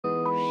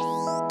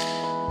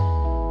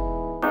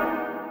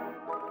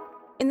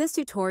In this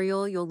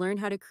tutorial, you'll learn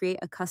how to create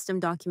a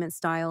custom document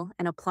style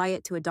and apply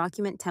it to a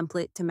document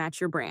template to match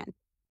your brand.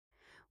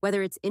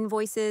 Whether it's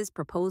invoices,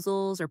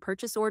 proposals, or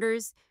purchase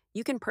orders,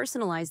 you can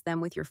personalize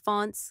them with your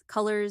fonts,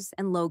 colors,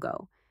 and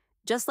logo,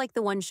 just like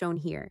the one shown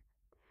here.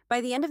 By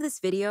the end of this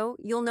video,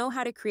 you'll know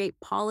how to create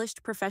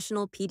polished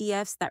professional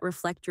PDFs that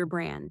reflect your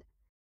brand.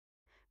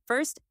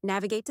 First,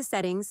 navigate to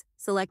Settings,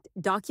 select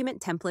Document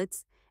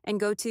Templates, and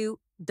go to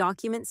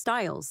Document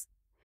Styles.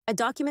 A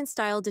document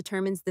style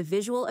determines the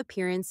visual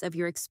appearance of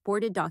your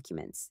exported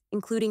documents,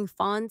 including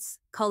fonts,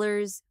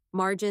 colors,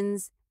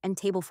 margins, and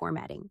table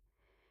formatting.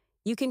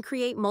 You can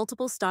create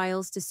multiple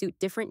styles to suit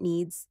different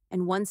needs,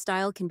 and one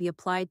style can be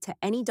applied to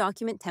any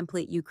document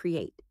template you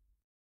create.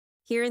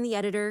 Here in the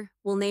editor,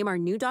 we'll name our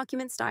new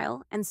document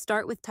style and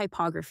start with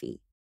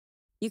typography.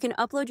 You can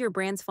upload your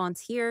brand's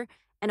fonts here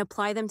and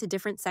apply them to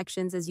different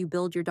sections as you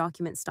build your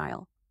document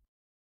style.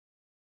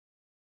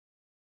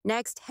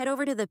 Next, head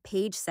over to the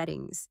Page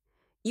settings.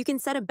 You can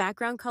set a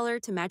background color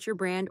to match your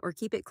brand or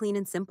keep it clean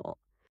and simple.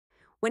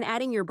 When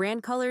adding your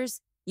brand colors,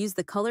 use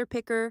the color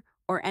picker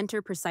or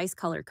enter precise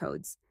color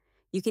codes.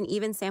 You can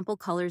even sample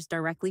colors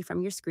directly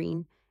from your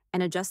screen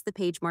and adjust the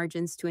page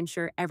margins to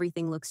ensure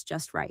everything looks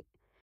just right.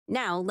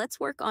 Now, let's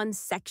work on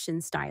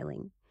section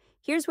styling.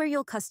 Here's where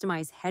you'll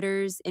customize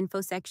headers,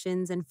 info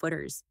sections, and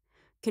footers.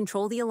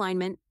 Control the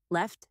alignment,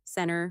 left,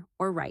 center,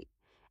 or right,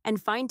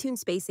 and fine-tune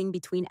spacing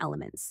between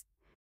elements.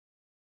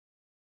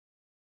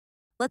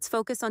 Let's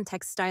focus on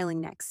text styling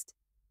next.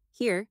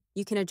 Here,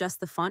 you can adjust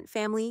the font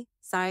family,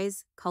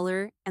 size,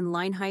 color, and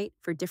line height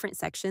for different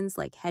sections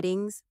like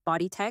headings,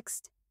 body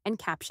text, and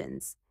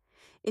captions.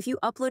 If you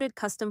uploaded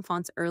custom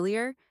fonts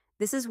earlier,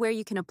 this is where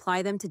you can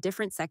apply them to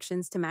different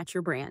sections to match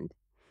your brand.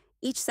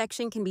 Each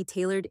section can be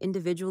tailored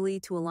individually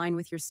to align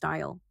with your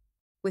style.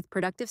 With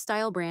productive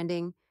style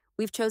branding,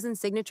 we've chosen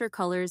signature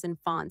colors and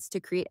fonts to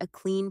create a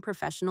clean,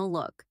 professional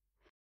look.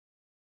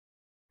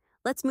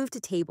 Let's move to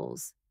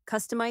tables.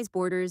 Customize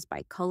borders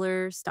by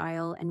color,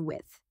 style, and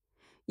width.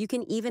 You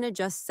can even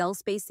adjust cell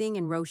spacing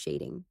and row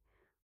shading.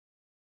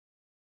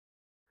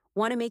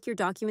 Want to make your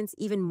documents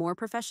even more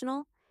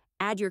professional?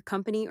 Add your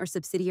company or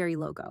subsidiary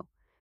logo.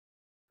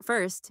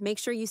 First, make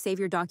sure you save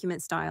your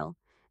document style.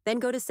 Then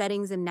go to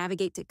Settings and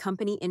navigate to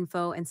Company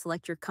Info and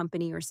select your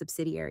company or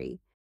subsidiary.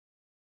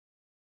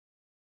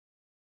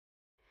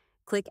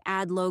 Click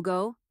Add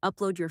Logo,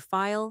 upload your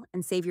file,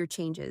 and save your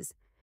changes.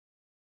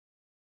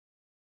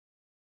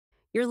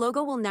 Your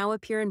logo will now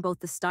appear in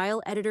both the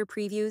Style Editor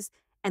previews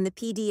and the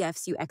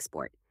PDFs you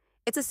export.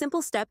 It's a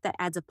simple step that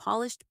adds a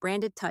polished,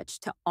 branded touch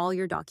to all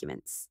your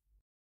documents.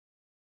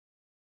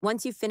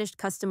 Once you've finished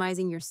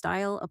customizing your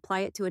style, apply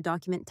it to a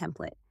document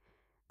template.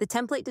 The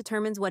template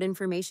determines what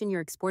information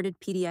your exported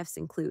PDFs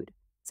include,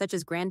 such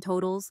as grand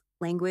totals,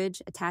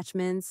 language,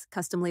 attachments,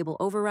 custom label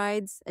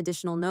overrides,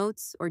 additional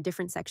notes, or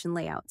different section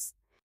layouts.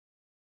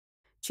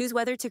 Choose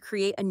whether to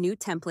create a new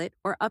template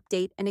or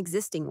update an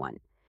existing one.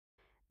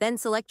 Then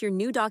select your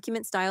new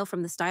document style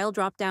from the Style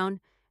dropdown,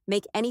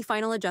 make any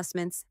final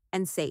adjustments,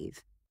 and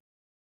save.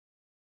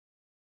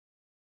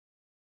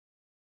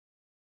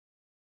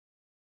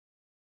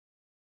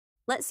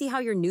 Let's see how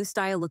your new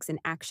style looks in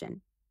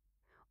action.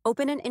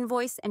 Open an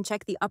invoice and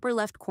check the upper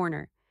left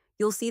corner.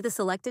 You'll see the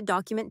selected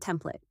document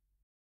template.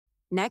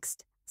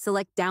 Next,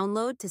 select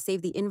Download to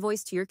save the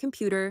invoice to your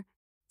computer,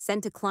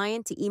 send to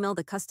client to email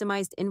the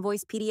customized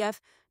invoice PDF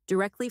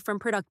directly from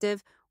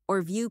Productive,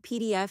 or View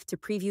PDF to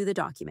preview the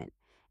document.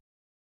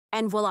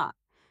 And voila!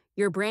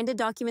 Your branded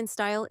document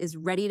style is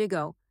ready to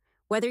go.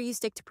 Whether you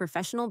stick to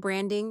professional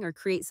branding or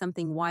create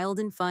something wild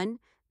and fun,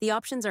 the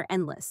options are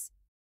endless.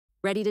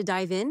 Ready to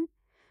dive in?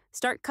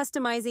 Start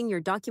customizing your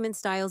document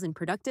styles in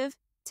Productive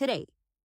today.